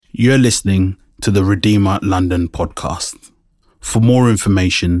You're listening to the Redeemer London podcast. For more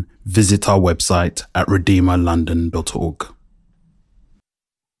information, visit our website at redeemerlondon.org.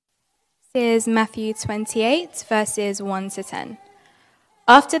 This is Matthew 28, verses 1 to 10.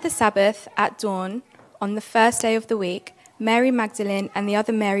 After the Sabbath, at dawn, on the first day of the week, Mary Magdalene and the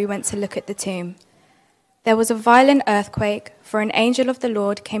other Mary went to look at the tomb. There was a violent earthquake, for an angel of the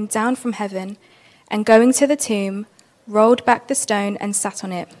Lord came down from heaven, and going to the tomb, rolled back the stone and sat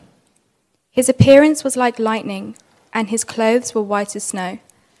on it. His appearance was like lightning, and his clothes were white as snow.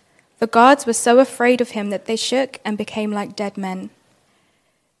 The guards were so afraid of him that they shook and became like dead men.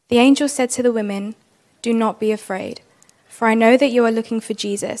 The angel said to the women, "Do not be afraid, for I know that you are looking for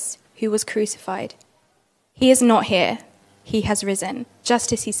Jesus, who was crucified. He is not here. He has risen,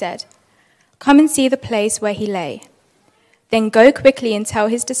 just as he said. Come and see the place where he lay. Then go quickly and tell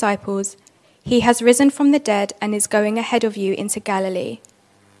his disciples, he has risen from the dead and is going ahead of you into Galilee.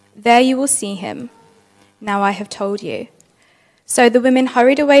 There you will see him. Now I have told you." So the women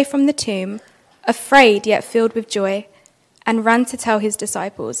hurried away from the tomb, afraid yet filled with joy, and ran to tell his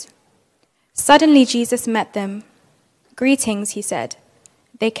disciples. Suddenly Jesus met them. "Greetings," he said.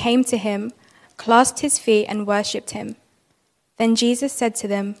 They came to him, clasped his feet, and worshipped him. Then Jesus said to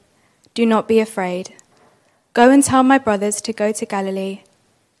them, "Do not be afraid. Go and tell my brothers to go to Galilee.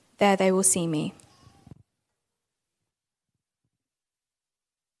 There they will see me."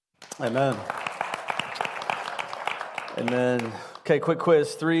 Amen. Amen. Okay, quick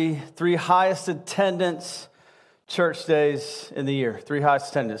quiz. Three highest attendance church days in the year. Three highest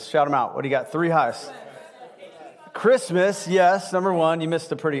attendance. Shout them out. What do you got? Three highest. Christmas, yes, number one. You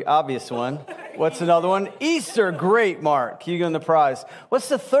missed a pretty obvious one. What's another one? Easter, great, Mark. You win the prize. What's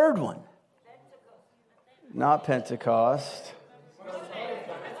the third one? Not Pentecost.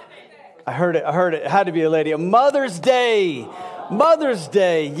 I heard it. It had to be a lady. Mother's Day. Mother's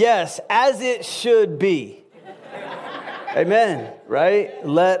Day, yes, as it should be. Amen, right?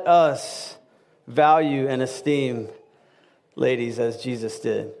 Let us value and esteem ladies as Jesus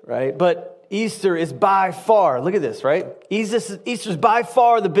did, right? But Easter is by far, look at this, right? Easter's by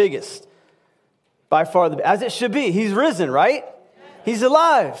far the biggest. By far, as it should be. He's risen, right? He's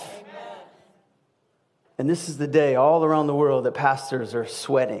alive. And this is the day all around the world that pastors are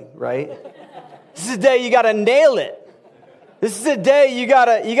sweating, right? This is the day you got to nail it. This is a day you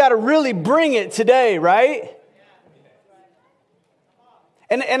gotta really bring it today, right?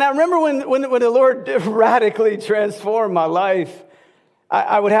 And I remember when the Lord radically transformed my life,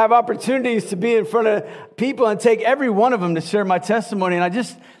 I would have opportunities to be in front of people and take every one of them to share my testimony. And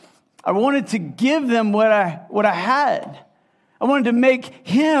I wanted to give them what I had. I wanted to make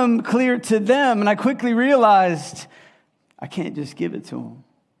him clear to them. And I quickly realized I can't just give it to them.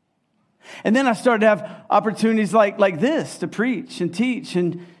 And then I started to have opportunities like this to preach and teach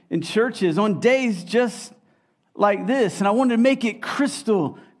in churches on days just like this. And I wanted to make it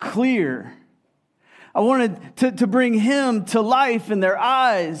crystal clear. I wanted to bring him to life in their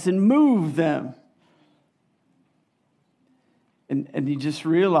eyes and move them. And you just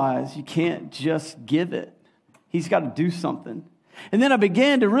realize you can't just give it. He's got to do something. And then I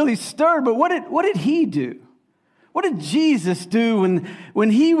began to really stir, but what did he do? What did Jesus do when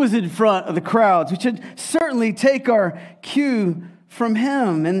he was in front of the crowds? We should certainly take our cue from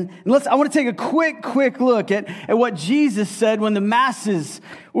him. And I want to take a quick look at what Jesus said when the masses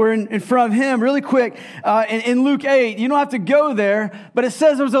were in front of him. Really quick, in Luke 8, you don't have to go there, but it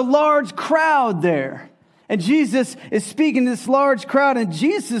says there was a large crowd there. And Jesus is speaking to this large crowd, and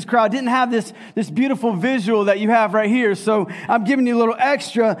Jesus' crowd didn't have this beautiful visual that you have right here. So I'm giving you a little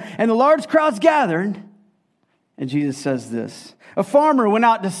extra. And the large crowd's gathered. And Jesus says this: a farmer went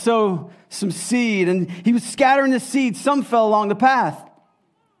out to sow some seed, and he was scattering the seed. Some fell along the path.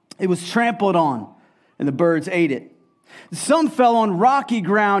 It was trampled on, and the birds ate it. Some fell on rocky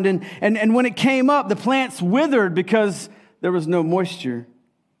ground, and when it came up, the plants withered because there was no moisture.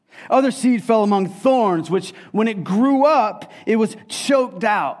 Other seed fell among thorns, which when it grew up, it was choked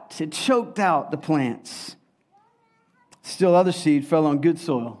out. It choked out the plants. Still other seed fell on good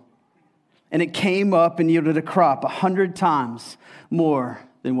soil. And it came up and yielded a crop 100 times more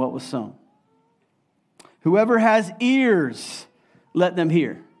than what was sown. Whoever has ears, let them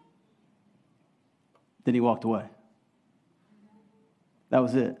hear. Then he walked away. That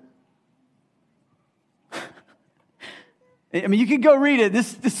was it. I mean, you could go read it.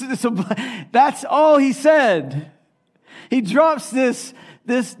 That's all he said. He drops this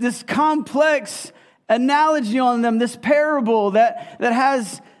complex analogy on them, this parable that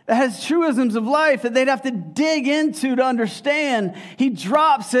has truisms of life that they'd have to dig into to understand. He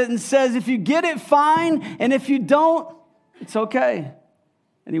drops it and says, if you get it, fine. And if you don't, it's okay.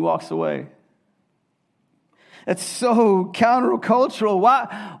 And he walks away. That's so countercultural.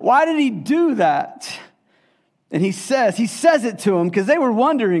 Why did he do that? And he says it to them because they were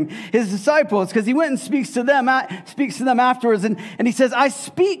wondering, his disciples, because he went and speaks to them afterwards. And he says, I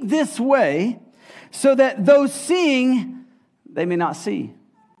speak this way so that those seeing, they may not see.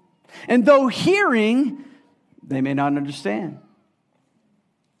 And though hearing, they may not understand.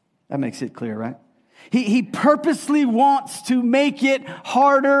 That makes it clear, right? He purposely wants to make it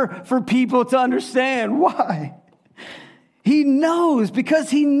harder for people to understand. Why? He knows, because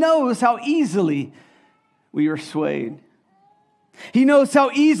he knows how easily we are swayed. He knows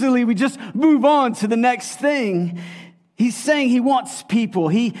how easily we just move on to the next thing. He's saying he wants people.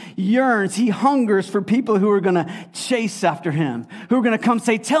 He yearns, he hungers for people who are going to chase after him, who are going to come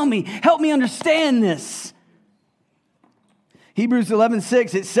say, tell me, help me understand this. Hebrews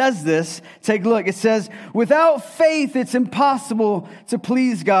 11:6, it says this. Take a look. It says, without faith, it's impossible to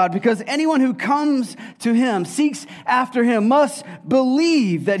please God, because anyone who comes to him, seeks after him, must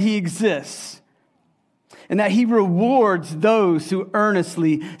believe that he exists and that he rewards those who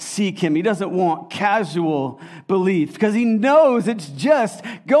earnestly seek him. He doesn't want casual belief because he knows it's just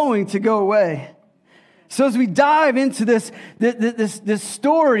going to go away. So as we dive into this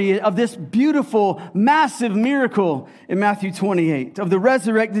story of this beautiful, massive miracle in Matthew 28 of the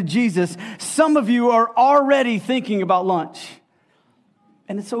resurrected Jesus, some of you are already thinking about lunch,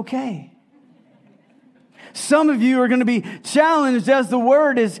 and it's okay. Some of you are going to be challenged as the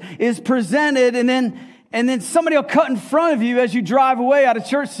word is presented, and then somebody will cut in front of you as you drive away out of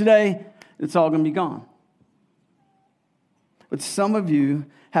church today. It's all going to be gone. But some of you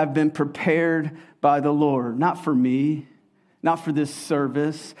have been prepared by the Lord, not for me, not for this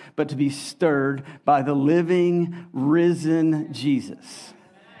service, but to be stirred by the living, risen Jesus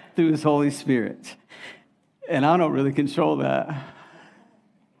through his Holy Spirit. And I don't really control that.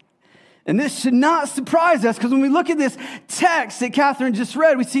 And this should not surprise us, because when we look at this text that Catherine just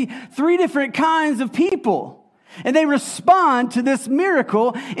read, we see three different kinds of people. And they respond to this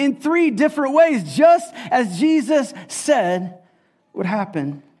miracle in three different ways, just as Jesus said would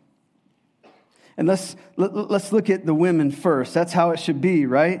happen. And let's look at the women first. That's how it should be,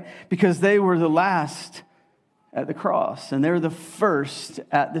 right? Because they were the last at the cross, and they were the first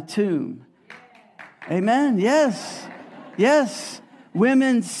at the tomb. Amen? Yes. Yes.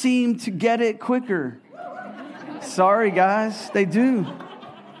 Women seem to get it quicker. Sorry, guys. They do.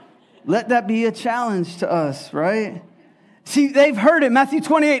 Let that be a challenge to us, right? See, they've heard it. Matthew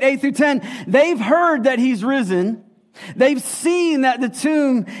 28, 8 through 10. They've heard that he's risen. They've seen that the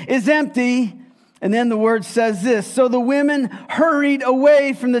tomb is empty. And then the word says this: so the women hurried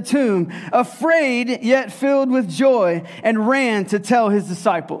away from the tomb, afraid yet filled with joy, and ran to tell his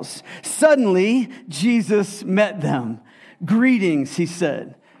disciples. Suddenly, Jesus met them. Greetings, he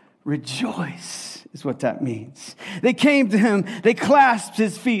said. Rejoice is what that means. They came to him, they clasped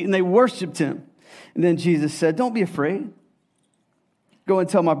his feet, and they worshiped him. And then Jesus said, don't be afraid. Go and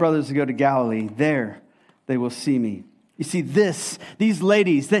tell my brothers to go to Galilee. There they will see me. You see, these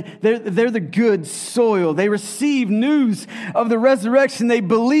ladies, they're the good soil. They received news of the resurrection. They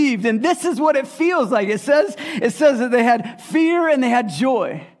believed, and this is what it feels like. It says that they had fear and they had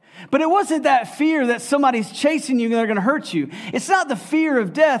joy. But it wasn't that fear that somebody's chasing you and they're going to hurt you. It's not the fear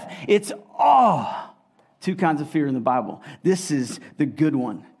of death. It's awe. Two kinds of fear in the Bible. This is the good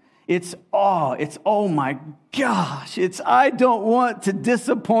one. It's awe. It's, oh my gosh. It's, I don't want to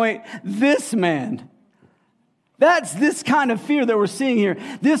disappoint this man. That's this kind of fear that we're seeing here.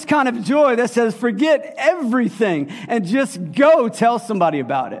 This kind of joy that says, forget everything and just go tell somebody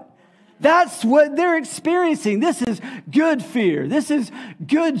about it. That's what they're experiencing. This is good fear. This is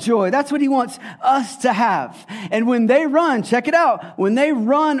good joy. That's what he wants us to have. And when they run, check it out. When they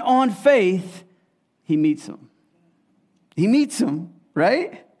run on faith, he meets them. He meets them,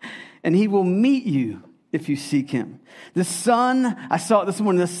 right? And he will meet you if you seek him. The sun, I saw it this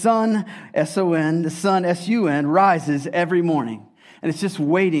morning, the sun, S-O-N, the sun, S-U-N, rises every morning. And it's just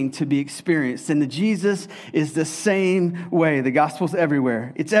waiting to be experienced. And the Jesus is the same way. The gospel's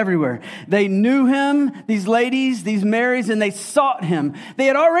everywhere. It's everywhere. They knew him, these ladies, these Marys, and they sought him. They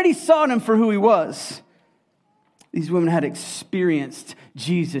had already sought him for who he was. These women had experienced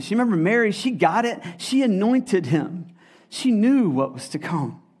Jesus. You remember Mary? She got it. She anointed him. She knew what was to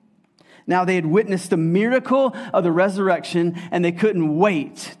come. Now they had witnessed the miracle of the resurrection, and they couldn't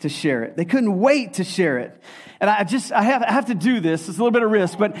wait to share it. They couldn't wait to share it. And I have to do this. It's a little bit of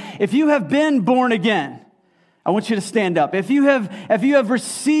risk, but if you have been born again, I want you to stand up. If you have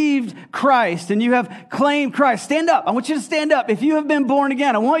received Christ and you have claimed Christ, stand up. I want you to stand up. If you have been born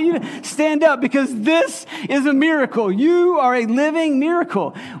again, I want you to stand up because this is a miracle. You are a living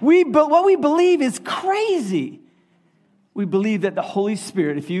miracle. What we believe is crazy. We believe that the Holy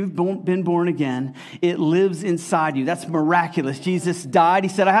Spirit, if you've been born again, it lives inside you. That's miraculous. Jesus died. He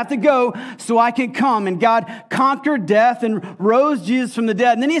said, I have to go so I can come. And God conquered death and rose Jesus from the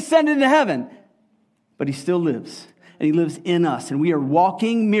dead. And then he ascended into heaven. But he still lives, and he lives in us. And we are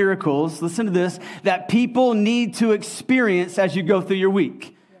walking miracles, listen to this, that people need to experience as you go through your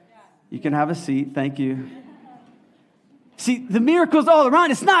week. You can have a seat. Thank you. See, the miracles all around.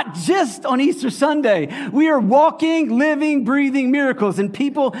 It's not just on Easter Sunday. We are walking, living, breathing miracles, and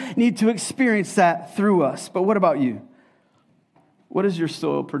people need to experience that through us. But what about you? What is your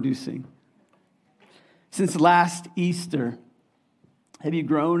soil producing? Since last Easter, have you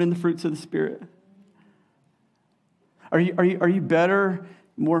grown in the fruits of the Spirit? Are you better,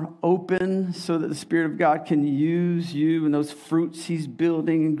 more open so that the Spirit of God can use you and those fruits he's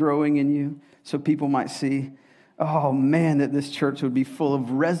building and growing in you so people might see, oh man, that this church would be full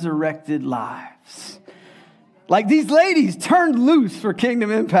of resurrected lives. Like these ladies turned loose for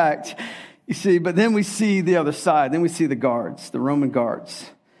kingdom impact, you see, but then we see the other side. Then we see the guards, the Roman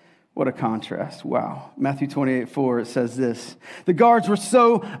guards. What a contrast. Wow. Matthew 28:4, it says this. The guards were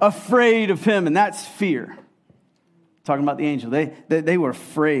so afraid of him, and that's fear. Talking about the angel. They were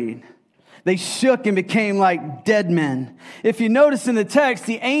afraid. They shook and became like dead men. If you notice in the text,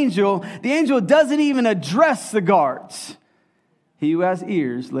 the angel doesn't even address the guards. He who has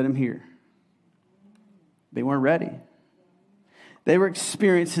ears, let him hear. They weren't ready. They were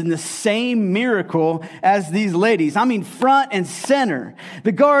experiencing the same miracle as these ladies. I mean, front and center.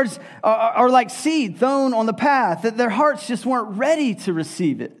 The guards are like seed thrown on the path, that their hearts just weren't ready to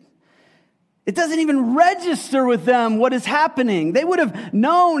receive it. It doesn't even register with them what is happening. They would have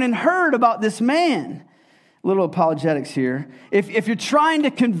known and heard about this man. A little apologetics here. If you're trying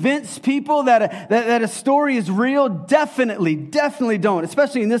to convince people that a story is real, definitely don't,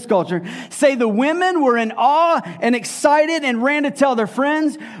 especially in this culture. Say the women were in awe and excited and ran to tell their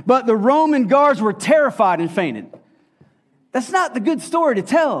friends, but the Roman guards were terrified and fainted. That's not the good story to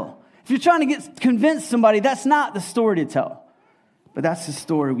tell. If you're trying to convince somebody, that's not the story to tell. But that's the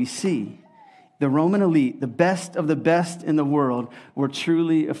story we see. The Roman elite, the best of the best in the world, were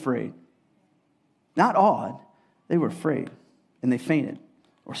truly afraid. Not awed, they were afraid, and they fainted,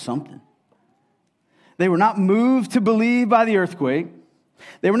 or something. They were not moved to believe by the earthquake.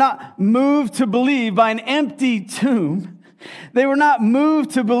 They were not moved to believe by an empty tomb. They were not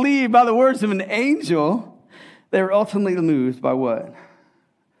moved to believe by the words of an angel. They were ultimately moved by what?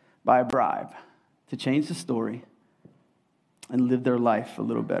 By a bribe to change the story and live their life a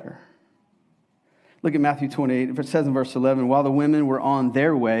little better. Look at Matthew 28. It says in verse 11, while the women were on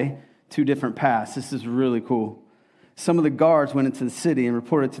their way, two different paths. This is really cool. Some of the guards went into the city and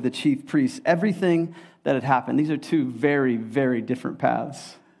reported to the chief priests everything that had happened. These are two very, very different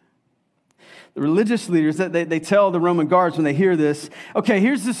paths. The religious leaders, they tell the Roman guards when they hear this, okay,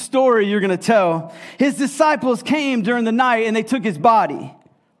 here's the story you're going to tell. His disciples came during the night and they took his body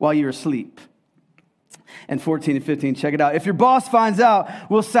while you were asleep. And 14 and 15, check it out. If your boss finds out,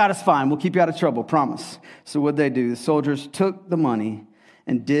 we'll satisfy him. We'll keep you out of trouble, promise. So what'd they do? The soldiers took the money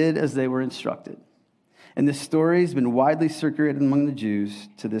and did as they were instructed. And this story has been widely circulated among the Jews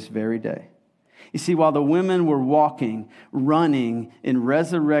to this very day. You see, while the women were walking, running in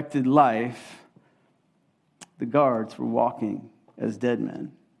resurrected life, the guards were walking as dead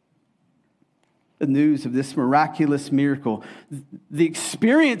men. The news of this miraculous miracle, the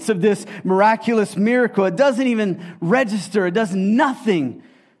experience of this miraculous miracle, it doesn't even register. It does nothing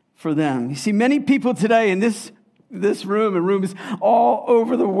for them. You see, many people today in this room and rooms all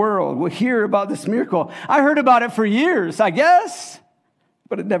over the world will hear about this miracle. I heard about it for years, I guess,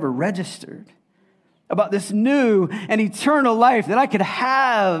 but it never registered. About this new and eternal life that I could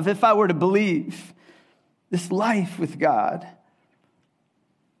have if I were to believe. This life with God.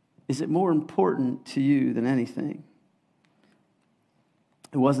 Is it more important to you than anything?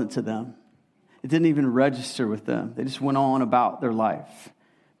 It wasn't to them. It didn't even register with them. They just went on about their life.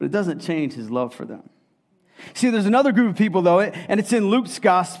 But it doesn't change his love for them. See, there's another group of people, though, and it's in Luke's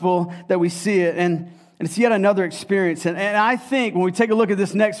gospel that we see it, and it's yet another experience. And I think when we take a look at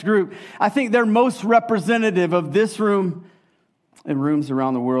this next group, I think they're most representative of this room and rooms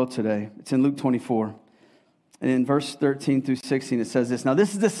around the world today. It's in Luke 24. And in verse 13 through 16, it says this. Now,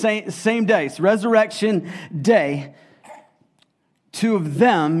 this is the same day. It's Resurrection Day. Two of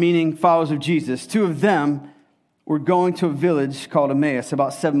them, meaning followers of Jesus, two of them were going to a village called Emmaus,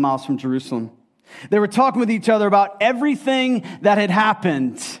 about 7 miles from Jerusalem. They were talking with each other about everything that had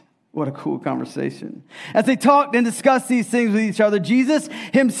happened. What a cool conversation. As they talked and discussed these things with each other, Jesus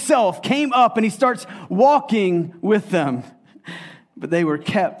himself came up and he starts walking with them. But they were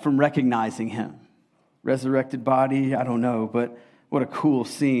kept from recognizing him. Resurrected body, I don't know, but what a cool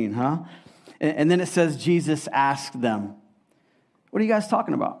scene, huh? And then it says Jesus asked them, "What are you guys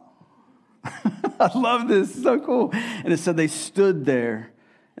talking about?" I love this, it's so cool. And it said they stood there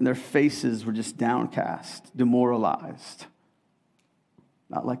and their faces were just downcast, demoralized.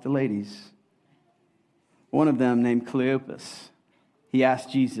 Not like the ladies. One of them, named Cleopas, he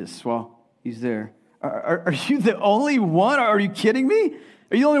asked Jesus while he's there, Are you the only one? Are you kidding me?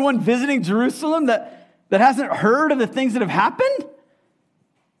 Are you the only one visiting Jerusalem that hasn't heard of the things that have happened?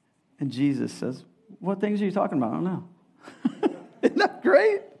 And Jesus says, "What things are you talking about? I don't know." Isn't that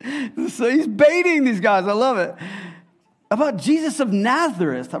great? So he's baiting these guys. I love it. About Jesus of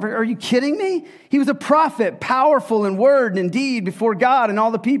Nazareth. Are you kidding me? He was a prophet, powerful in word and in deed before God and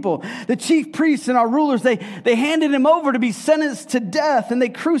all the people. The chief priests and our rulers, they handed him over to be sentenced to death, and they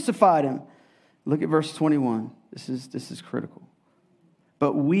crucified him. Look at verse 21. This is critical.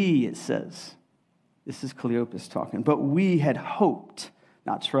 But we, it says, this is Cleopas talking, but we had hoped,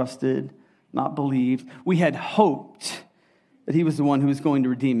 not trusted, not believed. We had hoped that he was the one who was going to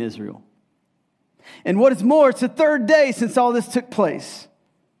redeem Israel. And what is more, it's the third day since all this took place.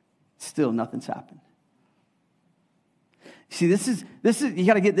 Still, nothing's happened. See, this is you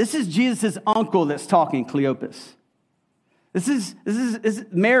got to get. This is Jesus' uncle that's talking, Cleopas. This is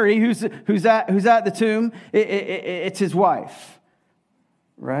Mary who's at the tomb. It's his wife,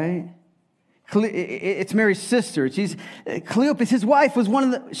 right? It's Mary's sister. Cleopas, his wife, she was one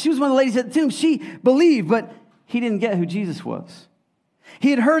of the ladies at the tomb. She believed, but he didn't get who Jesus was. He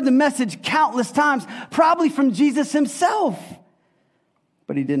had heard the message countless times, probably from Jesus himself,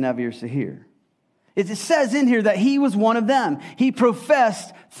 but he didn't have ears to hear. It says in here that he was one of them. He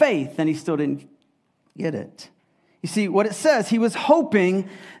professed faith, and he still didn't get it. You see, what it says, he was hoping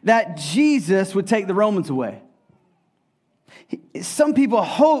that Jesus would take the Romans away. Some people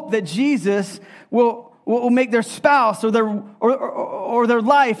hope that Jesus will make their spouse or their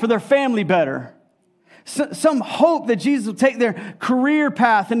life or their family better. Some hope that Jesus will take their career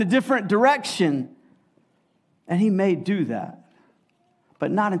path in a different direction. And he may do that,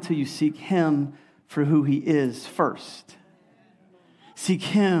 but not until you seek him for who he is first. Seek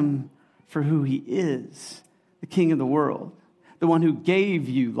him for who he is, the King of the world, the one who gave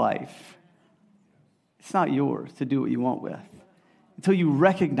you life. It's not yours to do what you want with. Until you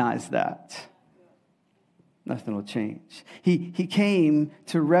recognize that, nothing will change. He came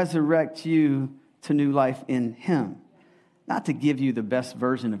to resurrect you to new life in him. Not to give you the best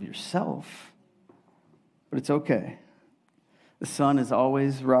version of yourself, but it's okay. The sun is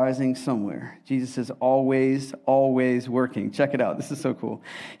always rising somewhere. Jesus is always, always working. Check it out. This is so cool.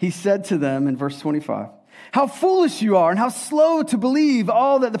 He said to them in verse 25, "How foolish you are and how slow to believe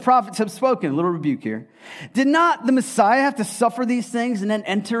all that the prophets have spoken." A little rebuke here. Did not the Messiah have to suffer these things and then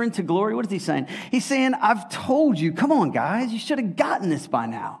enter into glory? What is he saying? He's saying, I've told you, come on guys, you should have gotten this by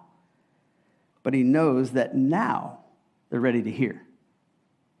now. But he knows that now they're ready to hear.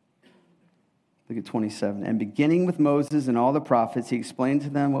 Look at 27. And beginning with Moses and all the prophets, he explained to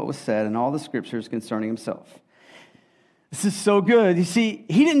them what was said in all the scriptures concerning himself. This is so good. You see,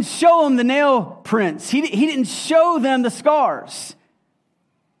 he didn't show them the nail prints. He didn't show them the scars.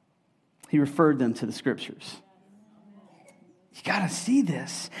 He referred them to the scriptures. You got to see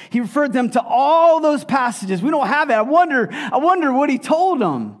this. He referred them to all those passages. We don't have it. I wonder what he told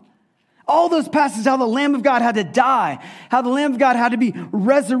them. All those passages, how the Lamb of God had to die, how the Lamb of God had to be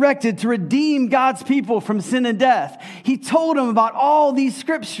resurrected to redeem God's people from sin and death. He told them about all these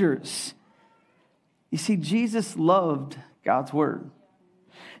scriptures. You see, Jesus loved God's word.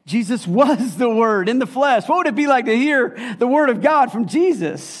 Jesus was the word in the flesh. What would it be like to hear the word of God from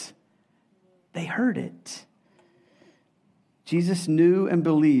Jesus? They heard it. Jesus knew and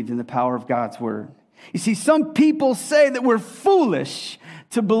believed in the power of God's word. You see, some people say that we're foolish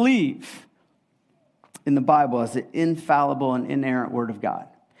to believe in the Bible as the infallible and inerrant word of God.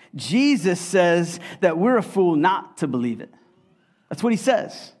 Jesus says that we're a fool not to believe it. That's what he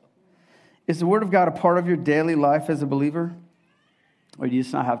says. Is the word of God a part of your daily life as a believer? Or do you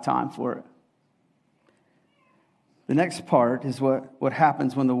just not have time for it? The next part is what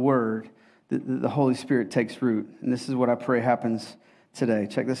happens when the word, the Holy Spirit takes root. And this is what I pray happens today.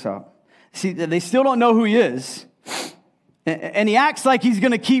 Check this out. See, they still don't know who he is. And he acts like he's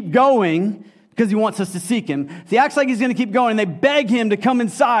going to keep going because he wants us to seek him. He acts like he's going to keep going, and they beg him to come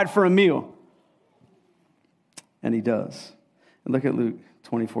inside for a meal. And he does. And look at Luke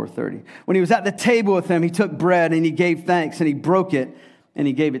 24:30. When he was at the table with them, he took bread and he gave thanks and he broke it and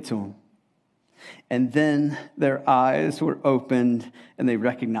he gave it to them. And then their eyes were opened and they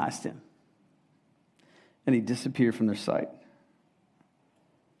recognized him. And he disappeared from their sight.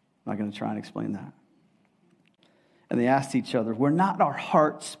 I'm not going to try and explain that. And they asked each other, were not our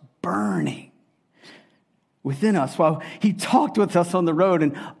hearts burning within us while he talked with us on the road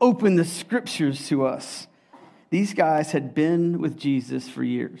and opened the scriptures to us? These guys had been with Jesus for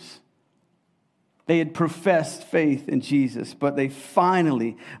years. They had professed faith in Jesus, but they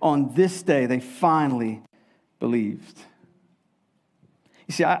finally, on this day, they finally believed.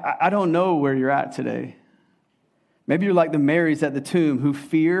 You see, I don't know where you're at today. Maybe you're like the Marys at the tomb who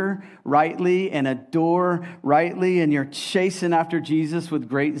fear rightly and adore rightly, and you're chasing after Jesus with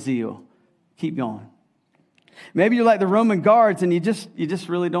great zeal. Keep going. Maybe you're like the Roman guards and you just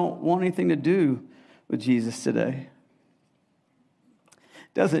really don't want anything to do with Jesus today.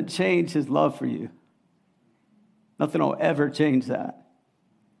 Doesn't change his love for you. Nothing will ever change that.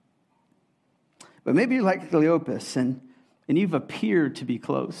 But maybe you're like Cleopas and you've appeared to be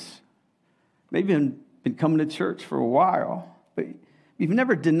close. Maybe you've been coming to church for a while, but you've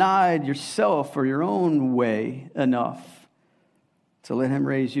never denied yourself or your own way enough to let him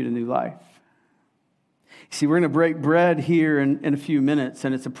raise you to new life. See, we're going to break bread here in a few minutes,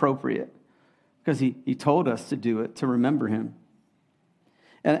 and it's appropriate because he told us to do it, to remember him.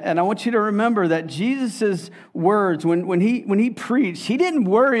 And I want you to remember that Jesus' words, when he preached, he didn't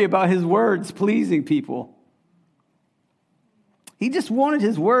worry about his words pleasing people. He just wanted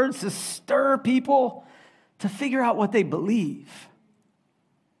his words to stir people to figure out what they believe.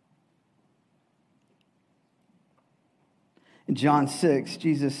 In John 6,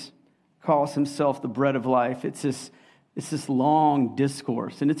 Jesus calls himself the bread of life. It's this long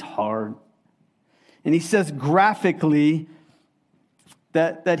discourse, and it's hard. And he says graphically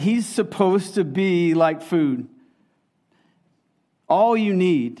that he's supposed to be like food. All you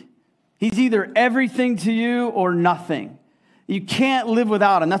need. He's either everything to you or nothing. You can't live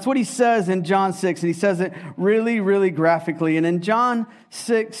without him. That's what he says in John 6, and he says it really, really graphically. And in John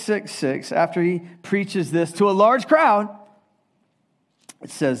 6:6, after he preaches this to a large crowd, it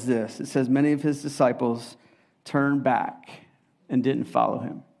says this. It says, many of his disciples turned back and didn't follow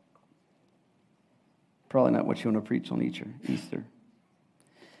him. Probably not what you want to preach on Easter.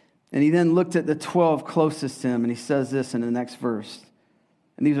 And he then looked at the 12 closest to him, and he says this in the next verse.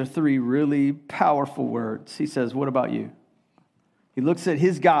 And these are three really powerful words. He says, what about you? He looks at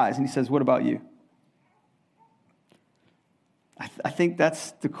his guys, and he says, what about you? I think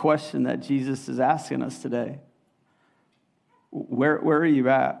that's the question that Jesus is asking us today. Where are you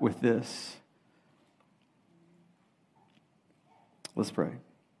at with this? Let's pray.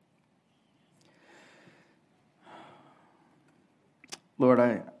 Lord,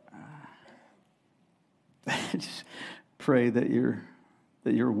 I just pray that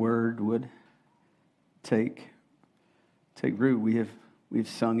your word would take root. We've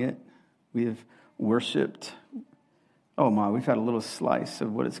sung it. We have worshiped. Oh my, we've had a little slice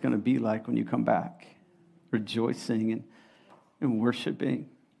of what it's going to be like when you come back, rejoicing and worshiping.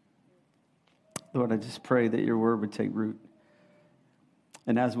 Lord, I just pray that your word would take root.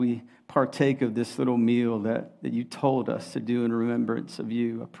 And as we partake of this little meal that you told us to do in remembrance of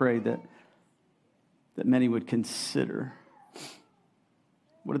you, I pray that many would consider,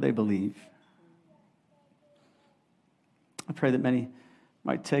 what do they believe? I pray that many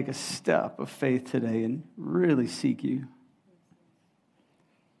might take a step of faith today and really seek you,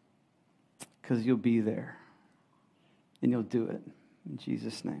 because you'll be there and you'll do it. In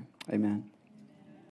Jesus' name, amen.